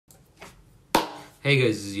Hey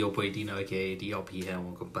guys, this is your boy Dino aka DLP here and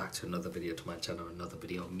welcome back to another video to my channel, another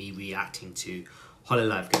video of me reacting to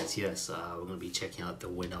Hololive, guys. Yes, we're going to be checking out the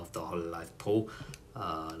winner of the Hololive poll.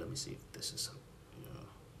 Let me see if this is...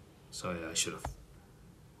 sorry, I should have...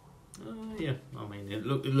 yeah, I mean, it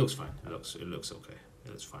looks fine. It looks okay.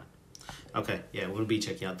 It looks fine. Okay, yeah, we're going to be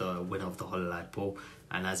checking out the winner of the Hololive poll.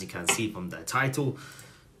 And as you can see from the title,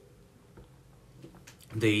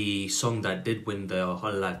 the song that did win the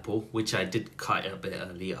Hololive poll, which I did cut a bit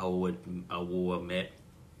early, I will admit,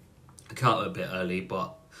 I cut it a bit early,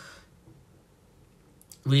 but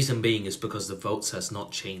reason being is because the votes has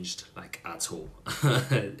not changed like at all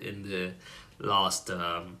in the last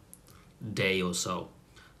day or so.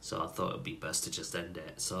 So I thought it'd be best to just end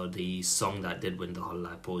it. So the song that did win the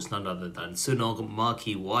Hololive poll is none other than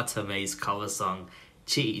Tsunomaki Watame's cover song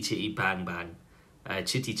Chitty Chitty Bang Bang.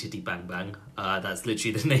 Chitty Chitty Bang Bang. That's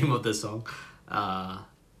literally the name of the song.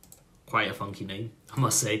 Quite a funky name, I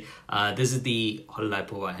must say. This is the Hololive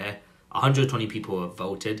poll right here. 120 people have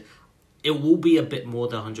voted. It will be a bit more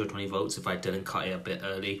than 120 votes if I didn't cut it a bit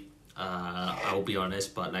early. I will be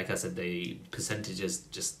honest, but like I said, the percentages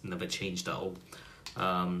just never changed at all.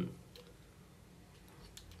 By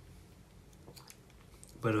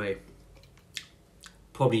the way,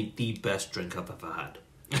 probably the best drink I've ever had.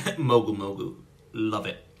 Mogu Mogu. Love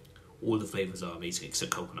it. All the flavors are amazing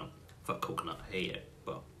except coconut. Fuck coconut, I hate it.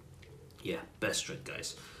 But yeah, best drink,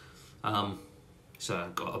 guys. So I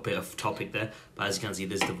got a bit of topic there, but as you can see,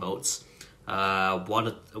 there's the votes.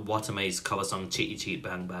 Watame's cover song Chitty Chitty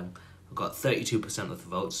Bang Bang got 32% of the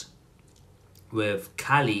votes, with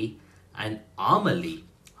Kali and Amelie,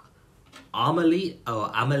 I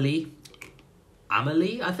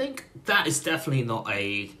think. That is definitely not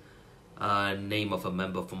a name of a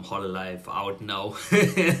member from Hololive, I would know.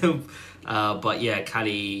 But yeah,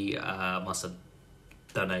 Kali must have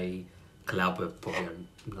done a collab with probably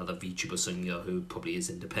another VTuber singer who probably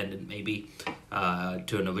is independent, maybe,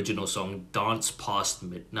 to an original song, Dance Past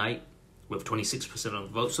Midnight, with 26% of the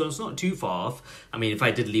votes, so it's not too far off. I mean, if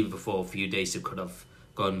I did leave it for a few days, it could have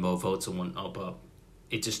gotten more votes and whatnot, but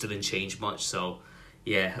it just didn't change much. So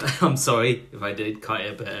yeah, I'm sorry if I did cut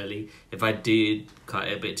it a bit early. If I did cut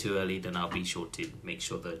it a bit too early, then I'll be sure to make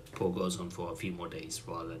sure the poll goes on for a few more days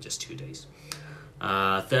rather than just 2 days.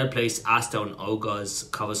 Third place, Asta and Olga's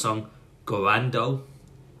cover song Gorando.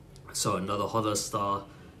 So another Holostar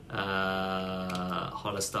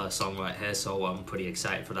song right here. So I'm pretty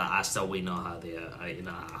excited for that. Asta, we know how they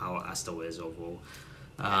how Asta is overall.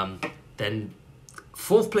 Then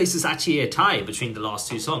fourth place is actually a tie between the last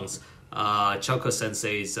two songs. Choco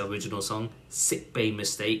Sensei's original song Sick Bay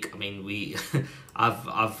Mistake. I mean,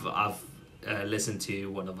 I've listened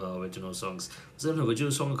to one of her original songs. Was it an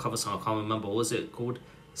original song or cover song? I can't remember. What was it called?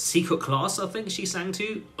 Secret Class, I think she sang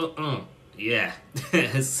to. Yeah.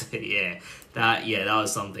 Yeah, that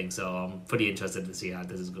was something. So I'm pretty interested to see how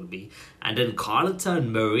this is going to be. And then Carlota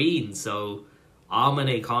and Marine. So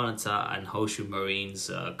Armane Carlota and Hoshu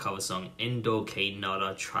Marine's cover song Indo K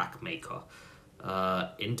Nada Track Maker.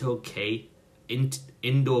 Indo K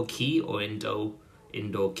or Indo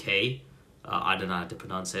K. I don't know how to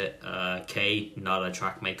pronounce it. K Nada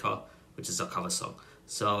Track Maker, which is a cover song.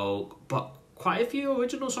 So, but quite a few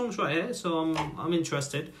original songs right here. So I'm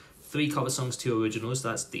interested. 3 cover songs, 2 originals.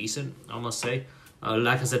 That's decent, I must say.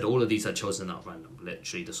 Like I said, all of these are chosen at random.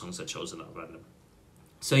 Literally, the songs are chosen at random.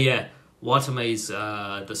 So yeah, Watame's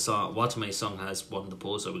song has won the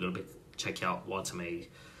poll. So we're gonna check out Watame's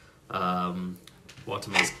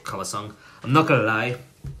cover song. I'm not gonna lie,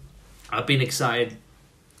 I've been excited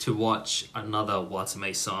to watch another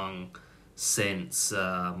Watame song since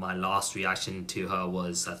my last reaction to her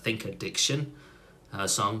was, I think, Addiction. Her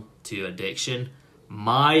song to Addiction.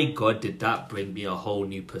 My god, did that bring me a whole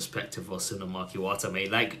new perspective of Tsunomaki Watame.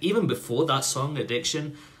 Like, even before that song,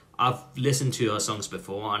 Addiction, I've listened to her songs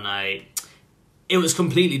before and it was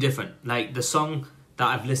completely different. Like, the song that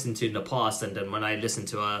I've listened to in the past, and then when I listened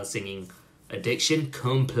to her singing Addiction,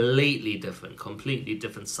 completely different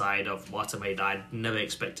side of Watame that I'd never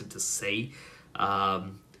expected to see. I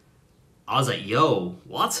was like, yo,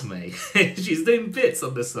 Watame, she's doing bits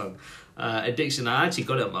on this song. Addiction, I actually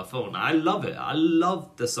got it on my phone. I love it. I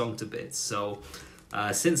love the song to bits. So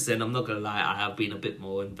since then, I'm not gonna lie, I have been a bit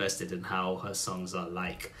more invested in how her songs are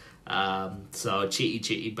like. So Chitty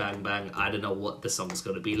Chitty Bang Bang, I don't know what the song's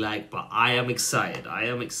gonna be like, but I am excited. I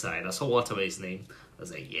saw Watame's name. I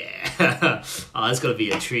was like, yeah, oh, it's gonna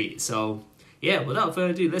be a treat. So yeah, without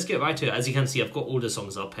further ado, let's get right to it. As you can see, I've got all the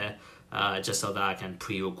songs up here, just so that I can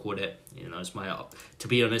pre-record it. You know, to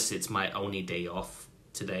be honest, it's my only day off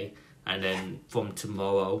today. And then from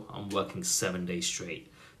tomorrow, I'm working 7 days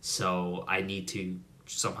straight. so I need to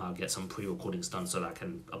somehow get some pre-recordings done so that I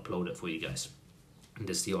can upload it for you guys. And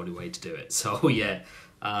this is the only way to do it. So yeah,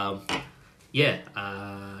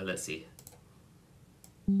 let's see.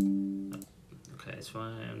 Okay, it's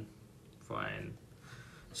fine.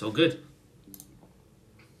 It's all good.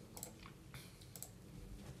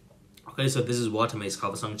 Okay, so this is Watame's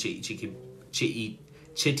cover song, Chitty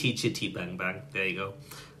Chitty Bang Bang. There you go.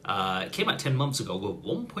 It came out 10 months ago with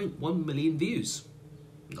 1.1 million views.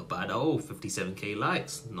 Not bad at all. 57k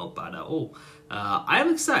likes. Not bad at all. I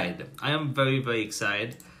am excited. I am very, very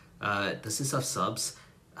excited. Does this have subs?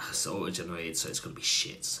 It's auto-generated, so it's going to be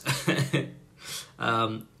shit.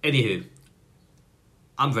 Anywho,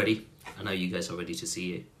 I'm ready. I know you guys are ready to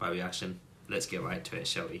see my reaction. Let's get right to it,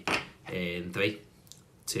 shall we? In 3,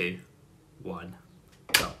 2, 1,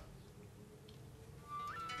 go.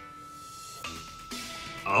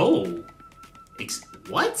 Oh!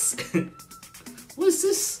 What? What is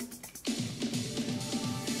this?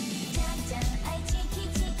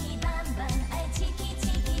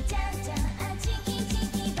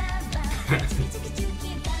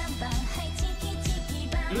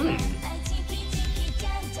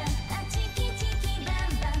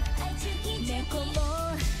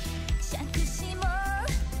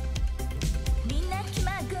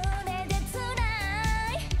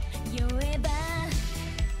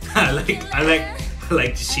 I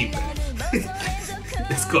like the sheep.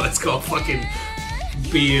 It's got a fucking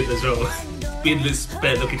beard as well. Beard looks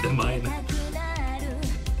better looking than mine.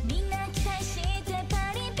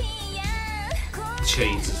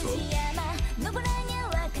 Chains as well.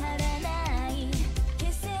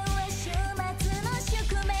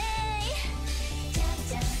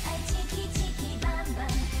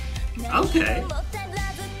 Okay.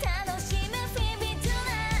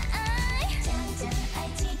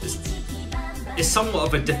 It's somewhat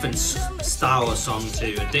of a different style of song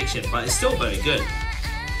to Addiction, but it's still very good.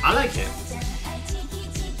 I like it.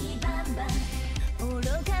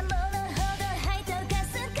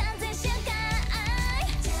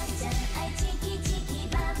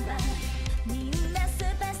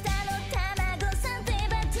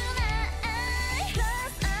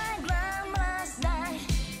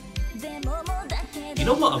 You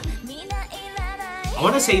know what? I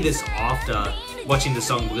want to say this after watching the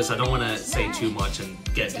song because I don't want to say too much and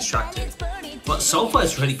get distracted. But so far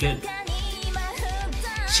it's really good.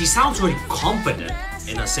 She sounds really confident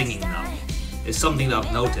in her singing now. It's something that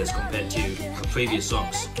I've noticed compared to her previous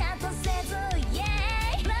songs.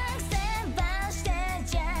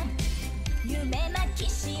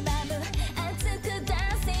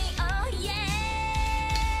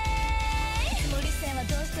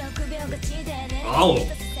 Oh!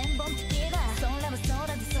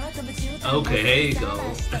 Okay, here you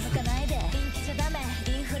go.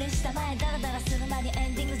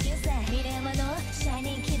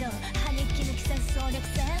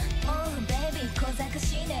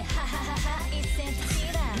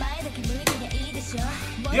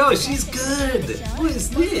 Yo, she's good! What is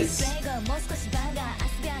this?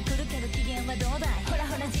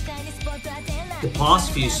 The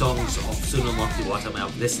past few songs of Tsunomaki Watame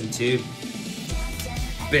I've listened to,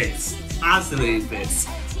 bits. Absolute bits.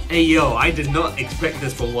 Hey yo, I did not expect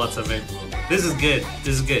this from Watame. This is good.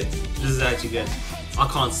 This is good. This is actually good. I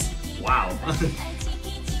can't. Wow.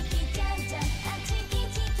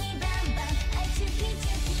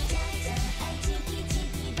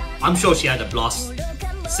 I'm sure she had a blast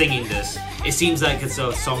singing this. It seems like it's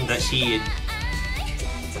a song that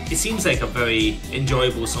it seems like a very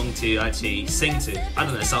enjoyable song to actually sing to. I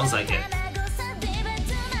don't know, it sounds like it.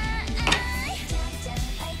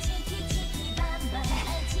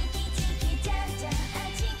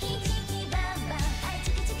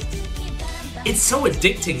 It's so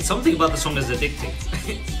addicting. Something about the song is addicting.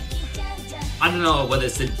 I don't know whether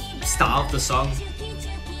it's the style of the song.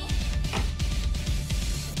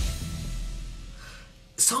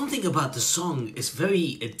 Something about the song is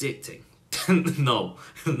very addicting. No,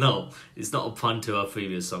 it's not a pun to our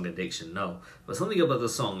previous song, Addiction, no. But something about the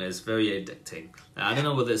song is very addicting. I don't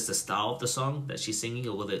know whether it's the style of the song that she's singing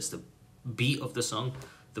or whether it's the beat of the song,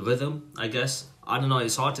 the rhythm, I guess. I don't know,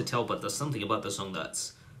 it's hard to tell, but there's something about the song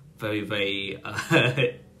that's very, very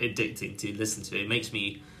addicting to listen to. It makes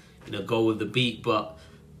me, go with the beat. But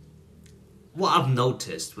what I've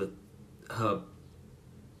noticed with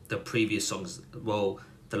the previous songs, well,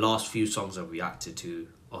 the last few songs I've reacted to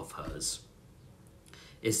of hers,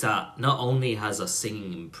 is that not only has her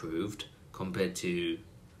singing improved compared to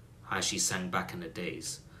how she sang back in the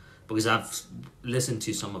days, because I've listened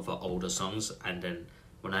to some of her older songs, and then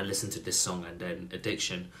when I listen to this song and then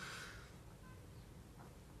Addiction,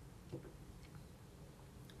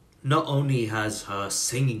 not only has her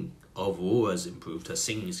singing overall has improved, her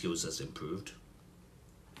singing skills has improved,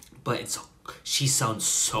 but she sounds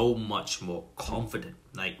so much more confident.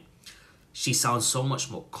 Like, she sounds so much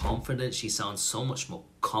more confident. She sounds so much more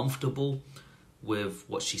comfortable with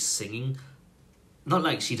what she's singing. Not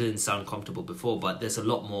like she didn't sound comfortable before, but there's a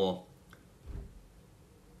lot more.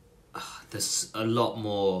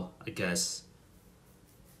 I guess.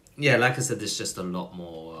 Yeah, like I said, there's just a lot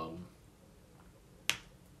more.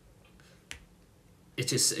 It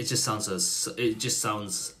just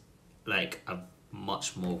sounds like a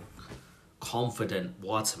much more confident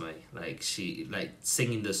Watame. Like, she, like,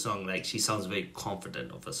 singing the song, like, she sounds very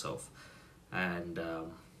confident of herself. And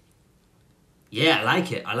yeah, I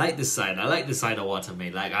like it. I like this side. I like this side of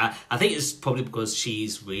Watame. Like, I think it's probably because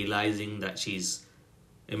she's realizing that she's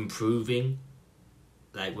improving.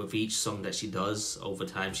 Like, with each song that she does over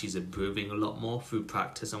time, she's improving a lot more through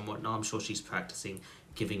practice and whatnot. I'm sure she's practicing,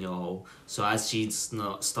 giving her all. So as she's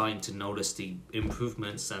not starting to notice the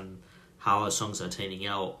improvements and how her songs are turning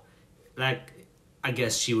out, like, I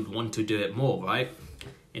guess she would want to do it more, right?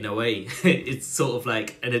 In a way, it's sort of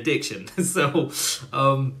like an addiction. So,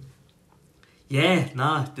 yeah,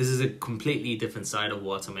 nah, this is a completely different side of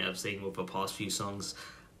Watame I've seen with her past few songs,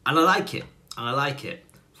 and I like it. I like it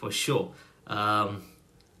for sure.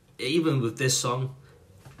 Even with this song,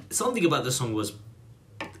 something about this song was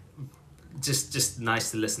just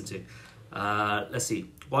nice to listen to. Let's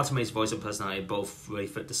see. Watame's voice and personality both really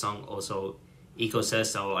fit the song. Also, Iko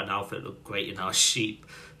says so, an outfit looked great in our sheep.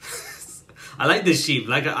 I like this sheep.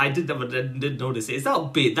 Like, I didn't notice it. Is that a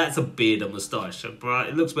beard? That's a beard and moustache. Bro,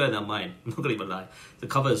 it looks better than mine. I'm not gonna even lie. The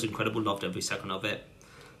cover is incredible. Loved every second of it.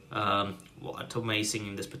 Watame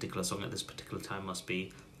singing this particular song at this particular time must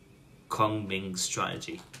be Kong Ming's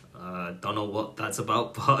strategy. Don't know what that's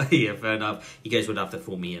about, but yeah, fair enough. You guys would have to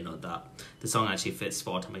fill me in on that. The song actually fits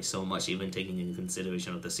Watame so much, even taking into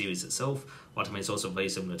consideration of the series itself. Watame is also very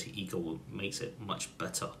similar to Iko, what makes it much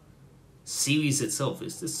better. Series itself,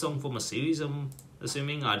 is this song from a series, I'm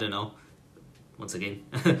assuming? I don't know. Once again,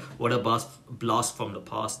 what a blast from the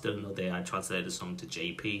past. Didn't know they had translated the song to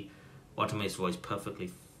JP. Watame's voice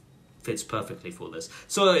fits perfectly for this.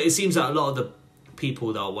 So it seems that a lot of the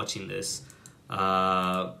people that are watching this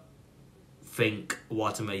think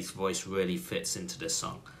Watame's voice really fits into this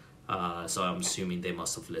song. So I'm assuming they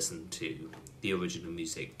must have listened to the original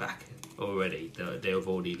music back already. They have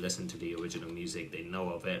already listened to the original music. They know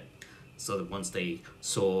of it. So that once they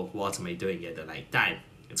saw Watame doing it, they're like, damn,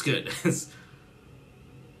 it's good.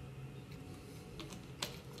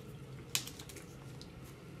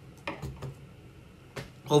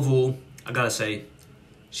 Overall, I gotta say,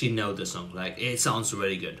 she nailed the song. Like, it sounds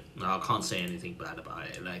really good. Now, I can't say anything bad about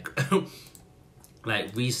it. Like,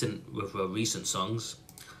 with her recent songs,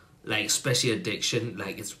 like, especially Addiction,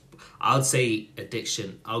 like, I'd say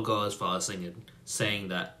Addiction, I'll go as far as saying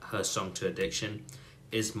that her song to Addiction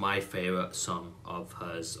is my favorite song of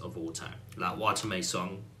hers of all time. Like, Watame's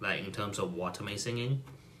song, like, in terms of Watame singing,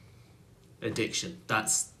 Addiction,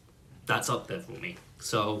 that's up there for me.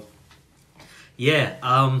 So yeah,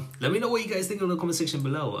 let me know what you guys think in the comment section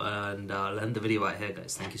below, and I'll end the video right here,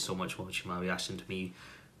 guys. Thank you so much for watching my reaction to me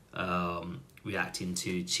reacting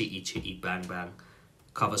to Chitty Chitty Bang Bang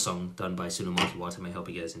cover song done by Tsunomaki Watame. Hope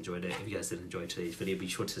you guys enjoyed it. If you guys did enjoy today's video, be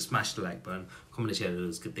sure to smash the like button, comment and share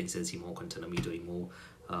those good things, and see more content of me doing more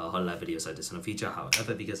Hololive videos like this in the future.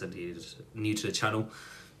 However, if you guys are new to the channel,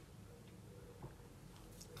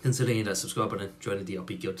 consider hitting that subscribe button, join the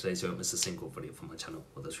DLP guild today so you don't miss a single video from my channel.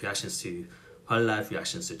 Whether it's reactions to Hololive,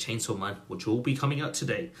 reactions to Chainsaw Man, which will be coming out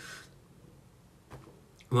today.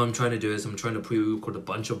 What I'm trying to do is I'm trying to pre-record a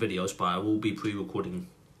bunch of videos, but I will be pre-recording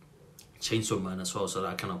Chainsaw Man as well, so that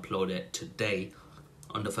I can upload it today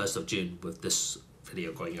on the 1st of June with this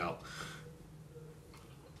video going out.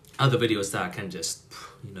 Other videos that I can just,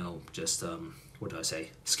 what do I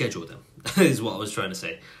say? Schedule them, is what I was trying to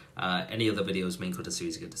say. Any other videos, main content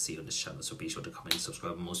series, you get to see on this channel, so be sure to comment and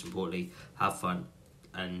subscribe, and most importantly, have fun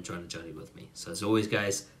and join the journey with me. So as always,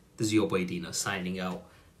 guys, this is your boy Dino signing out.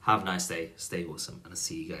 Have a nice day, stay awesome, and I'll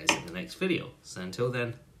see you guys in the next video. So until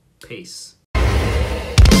then, peace.